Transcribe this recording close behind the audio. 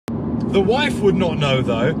The wife would not know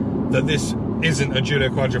though that this isn't a Giulia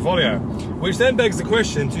Quadrifoglio, which then begs the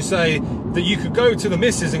question to say that you could go to the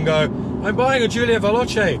missus and go, I'm buying a Giulia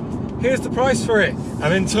Veloce, here's the price for it, and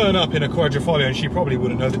then turn up in a Quadrifoglio, and she probably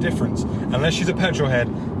wouldn't know the difference. Unless she's a petrol head,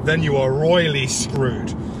 then you are royally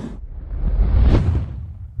screwed.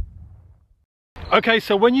 Okay,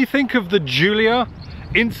 so when you think of the Giulia,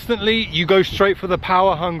 instantly you go straight for the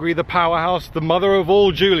power hungry, the powerhouse, the mother of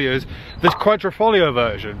all Giulias, this Quadrifoglio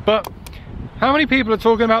version. But how many people are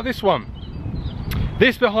talking about this one?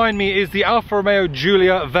 This behind me is the Alfa Romeo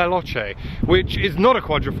Giulia Veloce, which is not a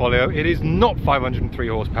Quadrifoglio. It is not 503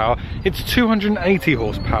 horsepower, it's 280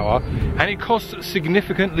 horsepower, and it costs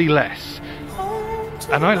significantly less.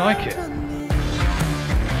 And I like it.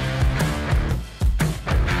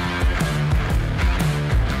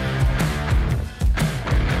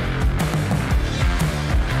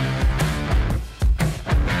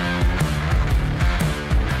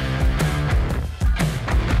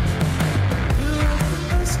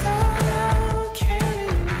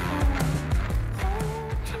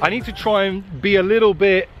 I need to try and be a little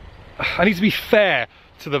bit, I need to be fair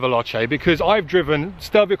to the Veloce, because I've driven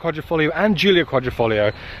Stelvio Quadrifoglio and Giulia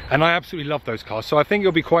Quadrifoglio, and I absolutely love those cars. So I think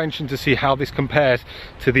it'll be quite interesting to see how this compares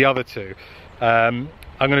to the other two. I'm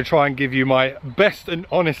going to try and give you my best and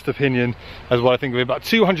honest opinion as what I think of it. About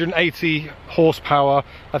 280 horsepower.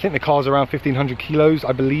 I think the car's around 1500 kilos,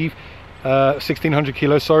 I believe. 1600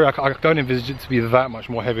 kilos, sorry. I don't envisage it to be that much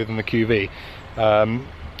more heavier than the QV.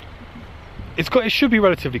 It should be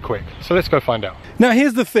relatively quick, so let's go find out. Now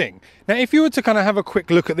here's the thing. Now if you were to kind of have a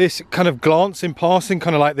quick look at this, kind of glance in passing,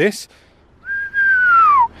 kind of like this,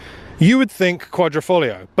 you would think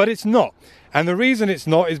Quadrifoglio, but it's not. And the reason it's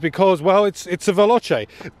not is because, well, it's a Veloce,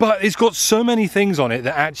 but it's got so many things on it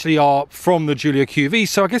that actually are from the Giulia QV.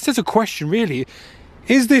 So I guess there's a question really,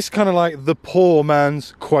 is this kind of like the poor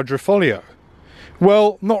man's Quadrifoglio?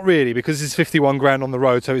 Well, not really, because it's 51 grand on the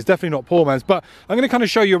road, so it's definitely not poor man's. But I'm going to kind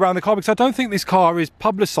of show you around the car, because I don't think this car is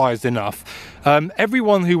publicised enough.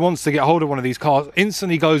 Everyone who wants to get hold of one of these cars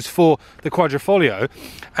instantly goes for the Quadrifoglio,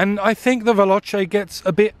 and I think the Veloce gets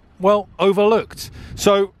a bit, well, overlooked.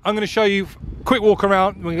 So I'm going to show you a quick walk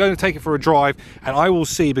around. We're going to take it for a drive, and I will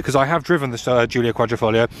see, because I have driven the Giulia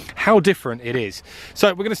Quadrifoglio, how different it is. So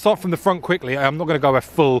we're going to start from the front quickly. I'm not going to go a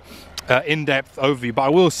full in-depth overview, but I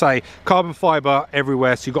will say carbon fiber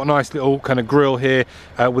everywhere, so you've got a nice little kind of grille here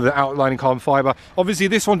with an outlining carbon fiber. Obviously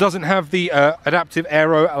this one doesn't have the adaptive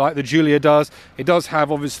aero like the Giulia does. It does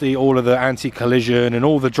have obviously all of the anti-collision and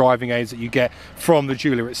all the driving aids that you get from the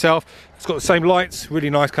Giulia itself. It's got the same lights, really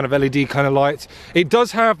nice kind of LED kind of lights. It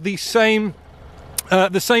does have the same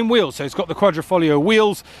wheels, so it's got the Quadrifoglio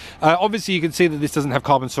wheels. Obviously you can see that this doesn't have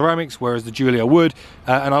carbon ceramics, whereas the Giulia would,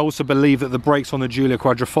 and I also believe that the brakes on the Giulia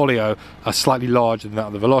Quadrifoglio are slightly larger than that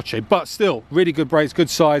of the Veloce, but still really good brakes, good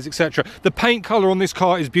size, etc. The paint color on this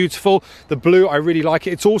car is beautiful. The blue, I really like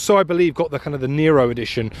it. It's also, I believe, got the kind of the Nero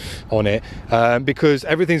edition on it, because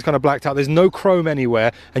everything's kind of blacked out. There's no chrome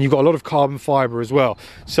anywhere, and you've got a lot of carbon fiber as well.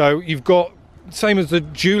 So you've got, same as the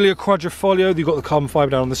Giulia Quadrifoglio, you've got the carbon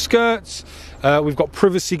fiber down on the skirts. We've got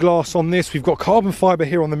privacy glass on this. We've got carbon fiber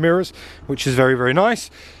here on the mirrors, which is very, very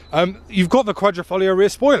nice. You've got the Quadrifoglio rear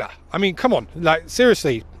spoiler. I mean, come on, like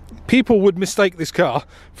seriously, people would mistake this car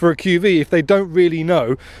for a QV if they don't really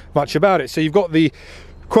know much about it. So you've got the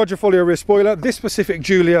Quadrifoglio rear spoiler. This specific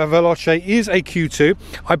Giulia Veloce is a Q2.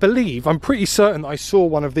 I believe, I'm pretty certain I saw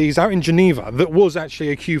one of these out in Geneva that was actually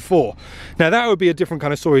a Q4. Now that would be a different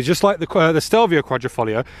kind of story, just like the Stelvio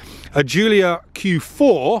Quadrifoglio. A Giulia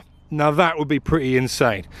Q4, now that would be pretty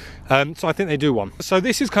insane. So I think they do one. So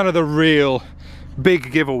this is kind of the real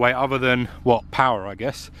big giveaway, other than what, power, I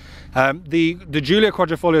guess. The Giulia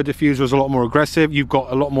Quadrifoglio diffuser is a lot more aggressive. You've got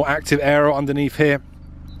a lot more active aero underneath here.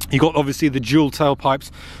 You've got obviously the dual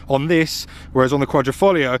tailpipes on this, whereas on the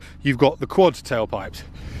Quadrifoglio you've got the quad tailpipes.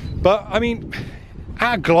 But I mean,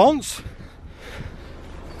 at a glance,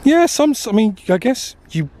 yeah, I mean, I guess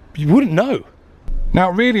you wouldn't know. Now,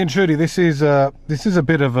 really and truly, this is a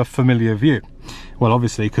bit of a familiar view. Well,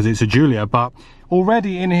 obviously because it's a Giulia, but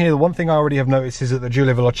already in here, the one thing I already have noticed is that the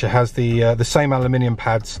Giulia Veloce has the same aluminium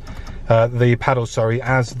pads, the paddles, sorry,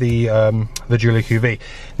 as the Giulia QV.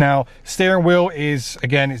 Now, steering wheel is,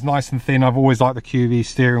 again, it's nice and thin. I've always liked the QV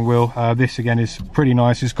steering wheel. This again is pretty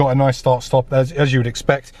nice. It's got a nice start-stop as you would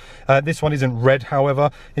expect. This one isn't red,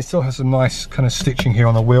 however. It still has some nice kind of stitching here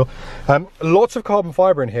on the wheel. Lots of carbon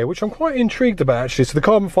fiber in here, which I'm quite intrigued about actually. So the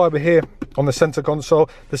carbon fiber here on the center console,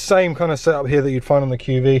 the same kind of setup here that you'd find on the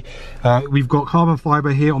QV. We've got carbon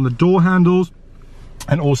fiber here on the door handles.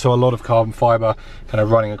 and also a lot of carbon fiber kind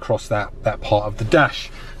of running across that part of the dash.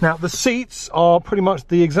 Now the seats are pretty much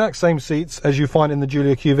the exact same seats as you find in the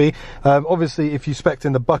Giulia QV. Obviously if you spec'd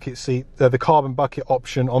in the bucket seat, the carbon bucket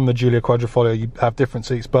option on the Giulia Quadrifoglio, you have different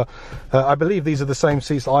seats, but I believe these are the same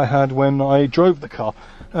seats I had when I drove the car.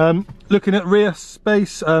 Looking at rear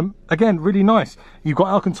space, again, really nice. You've got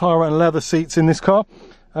Alcantara and leather seats in this car.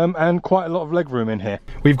 And quite a lot of legroom in here.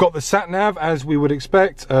 We've got the sat nav as we would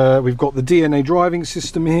expect. We've got the DNA driving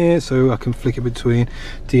system here, so I can flick it between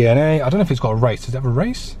DNA. I don't know if it's got a race. Does it have a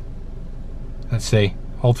race? Let's see.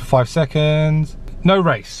 Hold for 5 seconds. No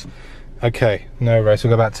race. Okay, no race.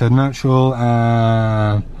 We'll go back to neutral.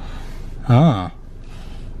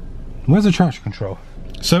 Where's the traction control?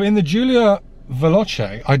 So in the Giulia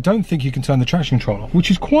Veloce, I don't think you can turn the traction control off, which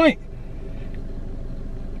is quite...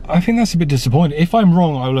 I think that's a bit disappointing. If I'm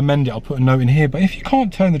wrong, I will amend it. I'll put a note in here. But if you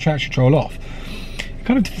can't turn the traction control off, it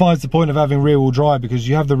kind of defies the point of having rear-wheel drive, because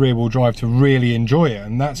you have the rear-wheel drive to really enjoy it.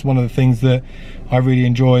 And that's one of the things that I really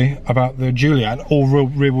enjoy about the Giulia and all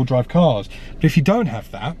rear-wheel drive cars. But if you don't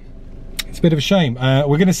have that, it's a bit of a shame.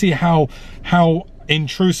 We're going to see how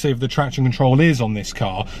intrusive the traction control is on this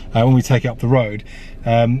car when we take it up the road.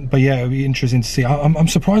 But yeah, it'll be interesting to see. I'm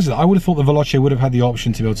surprised that I would have thought the Veloce would have had the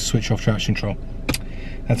option to be able to switch off traction control.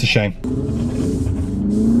 That's a shame.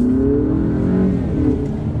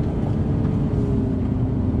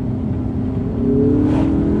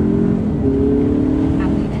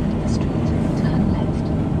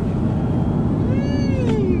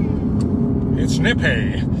 It's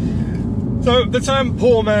nippy. So the term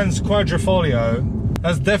poor man's Quadrifoglio,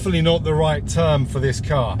 that's definitely not the right term for this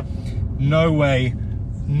car. No way,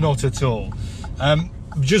 not at all.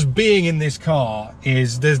 Just being in this car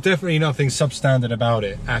there's definitely nothing substandard about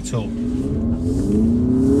it at all.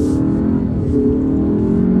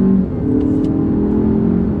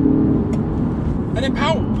 And it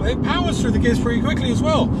powers through the gears pretty quickly as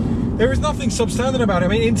well. There is nothing substandard about it. I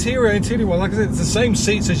mean, interior, well, like I said, it's the same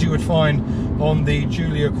seats as you would find on the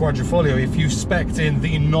Giulia Quadrifoglio if you spec'd in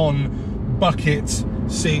the non-bucket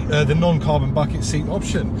seat, the non-carbon bucket seat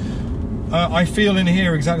option. I feel in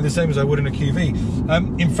here exactly the same as I would in a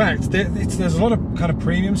QV. In fact, there's a lot of kind of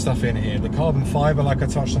premium stuff in here. The carbon fiber, like I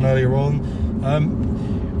touched on earlier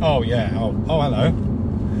on. Oh yeah, oh hello.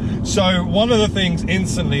 So one of the things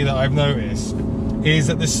instantly that I've noticed is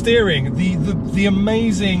that the steering, the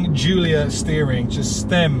amazing Giulia steering just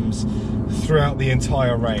stems throughout the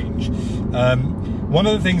entire range. One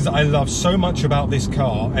of the things that I love so much about this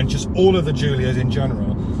car, and just all of the Giulias in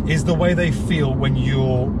general, is the way they feel when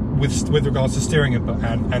you're with regards to steering input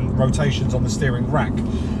and rotations on the steering rack.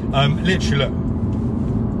 Literally, look,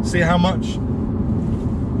 see how much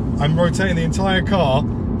I'm rotating the entire car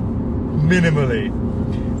minimally.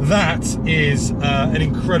 That is an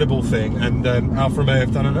incredible thing, and Alfa Romeo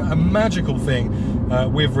have done a magical thing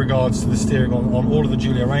with regards to the steering on all of the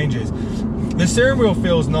Giulia ranges. The steering wheel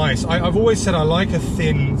feels nice. I've always said I like a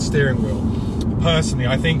thin steering wheel. Personally,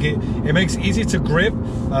 I think it makes it easier to grip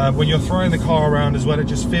when you're throwing the car around as well. It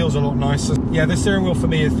just feels a lot nicer. Yeah, the steering wheel for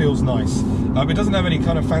me, it feels nice. It doesn't have any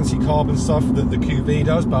kind of fancy carbon stuff that the QV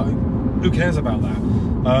does, but who cares about that?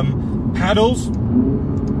 Paddles.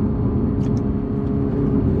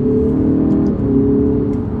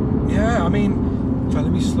 Yeah, I mean, in fact,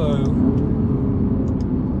 let me slow.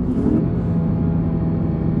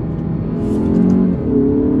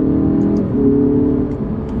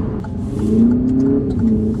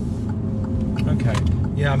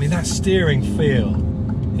 Yeah, I mean, that steering feel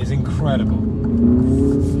is incredible.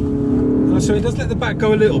 So it does let the back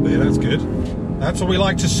go a little bit, that's good. That's what we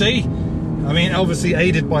like to see. I mean, obviously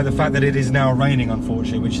aided by the fact that it is now raining,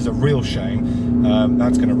 unfortunately, which is a real shame.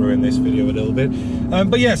 That's going to ruin this video a little bit.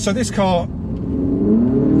 But yeah, so this car,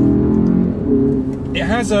 it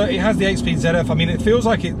has the 8-speed ZF. I mean, it feels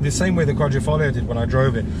like it the same way the Quadrifoglio did when I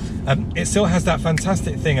drove it. It still has that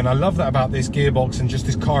fantastic thing, and I love that about this gearbox and just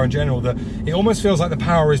this car in general, that it almost feels like the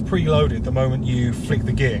power is preloaded the moment you flick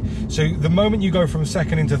the gear. So the moment you go from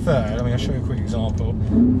second into third, I mean, I'll show you a quick example.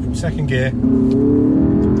 From second gear,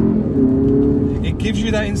 it gives you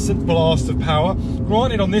that instant blast of power.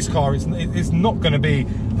 Granted, on this car, it's not going to be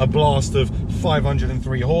a blast of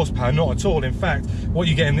 503 horsepower, not at all. In fact, what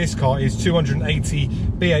you get in this car is 280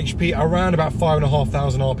 bhp, around about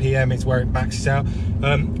 5,500 RPM is where it maxes out,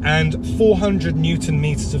 and 400 Newton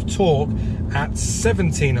meters of torque at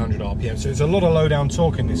 1,700 RPM. So it's a lot of low down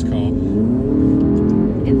torque in this car.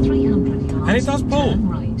 In 300 yards, and it does pull. turn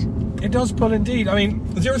right. It does pull indeed. I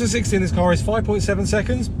mean, 0 to 60 in this car is 5.7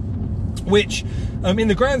 seconds. Which, in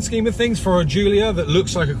the grand scheme of things, for a Giulia that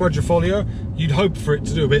looks like a Quadrifoglio, you'd hope for it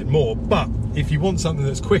to do a bit more. But if you want something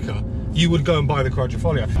that's quicker, you would go and buy the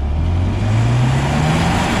Quadrifoglio.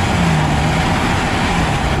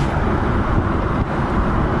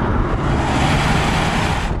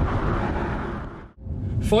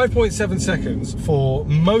 .7 seconds for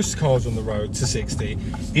most cars on the road to 60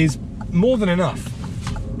 is more than enough.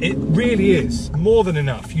 It really is more than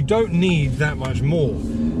enough. You don't need that much more.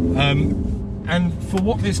 And for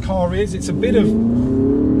what this car is, it's a bit of...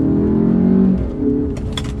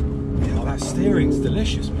 Yeah, that steering's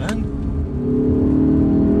delicious, man.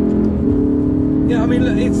 Yeah, I mean,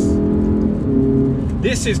 look,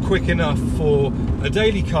 this is quick enough for a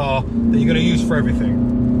daily car that you're going to use for everything.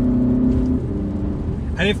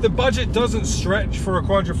 And if the budget doesn't stretch for a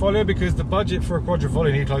Quadrifoglio, because the budget for a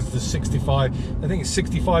Quadrifoglio needs close to 65, I think it's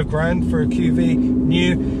 65 grand for a QV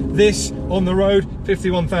new. This on the road,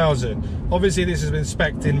 51,000. Obviously this has been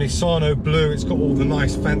spec'd in Misano blue. It's got all the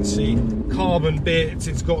nice fancy carbon bits.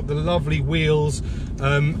 It's got the lovely wheels.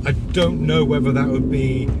 I don't know whether that would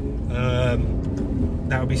be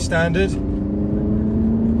standard.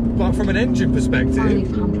 But from an engine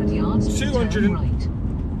perspective, 500 yards,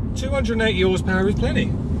 280 horsepower is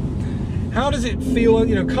plenty. How does it feel,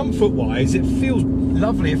 you know, comfort wise? It feels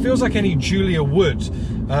lovely. It feels like any Giulia would.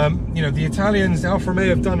 You know, the Italians, Alfa Romeo,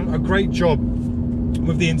 have done a great job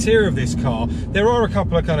with the interior of this car. There are a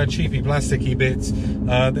couple of kind of cheapy plasticky bits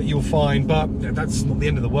that you'll find, but that's not the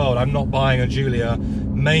end of the world. I'm not buying a Giulia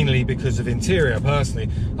mainly because of interior personally.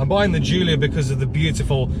 I'm buying the Giulia because of the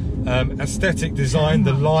beautiful aesthetic design,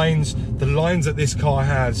 the lines that this car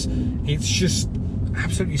has. It's just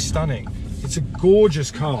absolutely stunning. It's a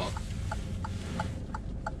gorgeous car.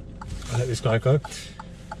 I'll let this guy go.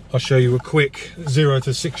 I'll show you a quick 0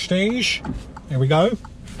 to 60. Here we go.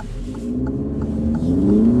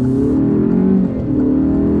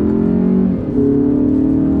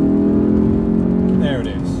 There it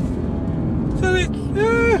is. So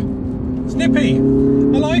it's nippy. I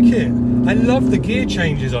like it. I love the gear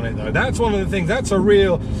changes on it though. That's one of the things, that's a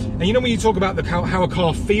real, and you know when you talk about how a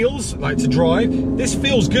car feels like to drive, this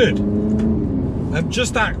feels good.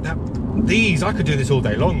 Just these, I could do this all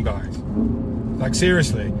day long, guys. Like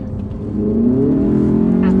seriously. At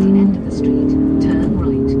the end of the street, turn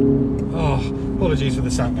right. Oh, apologies for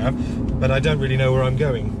the sat nav, but I don't really know where I'm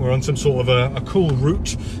going. We're on some sort of a cool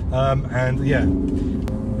route, and yeah.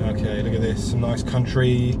 Okay, look at this, some nice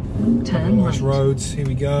country, nice roads. Here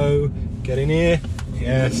we go. Get in here.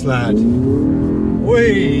 Yes, lad.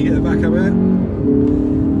 Whee! Get the back up there.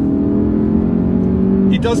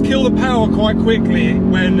 It does kill the power quite quickly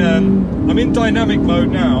when I'm in dynamic mode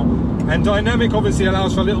now, and dynamic obviously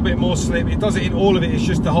allows for a little bit more slip. It does it in all of it. It's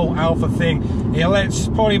just the whole Alpha thing. It lets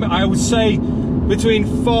probably, I would say, between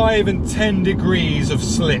 5 and 10 degrees of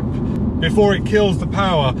slip before it kills the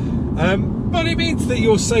power. But it means that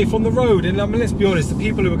you're safe on the road. And I mean, let's be honest, the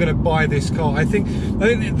people who are going to buy this car, I think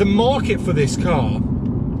the market for this car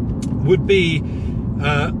would be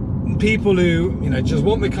people who, you know, just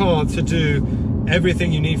want the car to do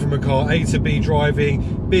everything you need from a car, A to B driving,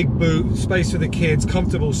 big boot, space for the kids,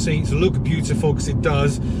 comfortable seats, look beautiful because it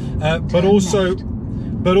does, but also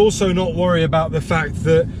not worry about the fact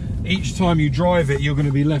that each time you drive it, you're going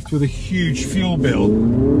to be left with a huge fuel bill,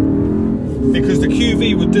 because the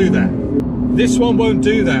QV would do that. This one won't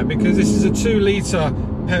do that because this is a 2-litre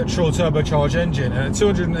petrol turbocharged engine and at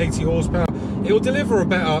 280 horsepower, it will deliver a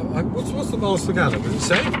better, what's the miles per gallon, does it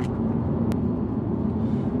say?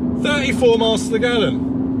 34 miles to the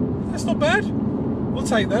gallon. That's not bad. We'll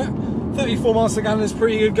take that. 34 miles per gallon is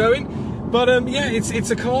pretty good going. But yeah,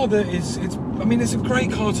 it's a car that I mean, it's a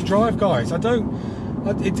great car to drive, guys.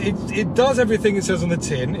 It does everything it says on the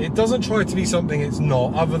tin. It doesn't try to be something it's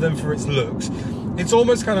not, other than for its looks. It's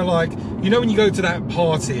almost kind of like, you know when you go to that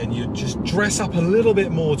party and you just dress up a little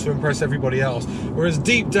bit more to impress everybody else, whereas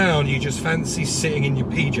deep down you just fancy sitting in your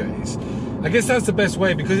PJs. I guess that's the best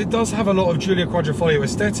way, because it does have a lot of Giulia Quadrifoglio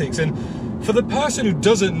aesthetics. And for the person who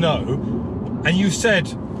doesn't know, and you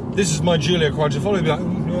said, this is my Giulia Quadrifoglio, they'd be like,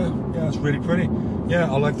 yeah, it's really pretty.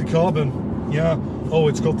 Yeah, I like the carbon. Yeah, oh,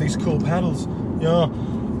 it's got these cool paddles. Yeah,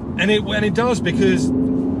 and it does, because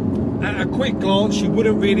at a quick glance you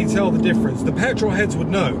wouldn't really tell the difference. The petrol heads would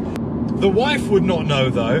know. The wife would not know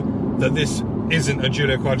though that this isn't a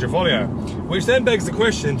Giulia Quadrifoglio, which then begs the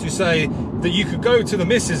question to say that you could go to the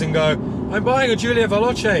missus and go, I'm buying a Giulia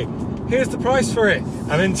Veloce, here's the price for it, and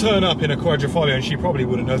then turn up in a Quadrifoglio and she probably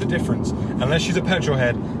wouldn't know the difference. Unless she's a petrol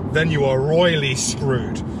head, then you are royally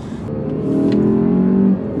screwed.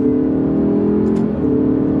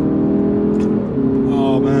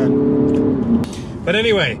 But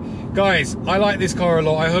anyway, guys, I like this car a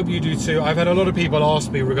lot. I hope you do too. I've had a lot of people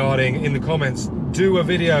ask me regarding, in the comments, do a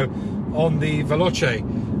video on the Veloce.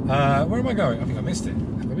 Where am I going? I think I missed it.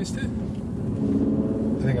 Have I missed it?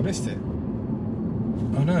 I think I missed it.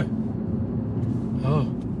 Oh no. Oh.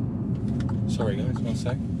 Sorry guys, 1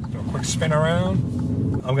 sec. Do a quick spin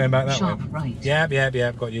around. I'm going back that Sharp way. right.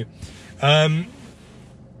 Yep, got you. What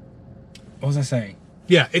was I saying?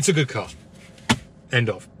 Yeah, it's a good car. End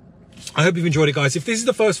of. I hope you've enjoyed it, guys. If this is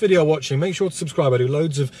the first video watching, make sure to subscribe. I do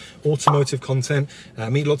loads of automotive content,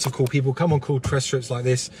 meet lots of cool people, come on cool test trips like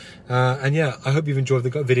this. And yeah, I hope you've enjoyed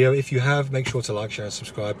the video. If you have, make sure to like, share, and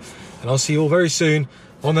subscribe. And I'll see you all very soon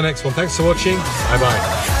on the next one. Thanks for watching.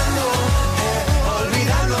 Bye-bye.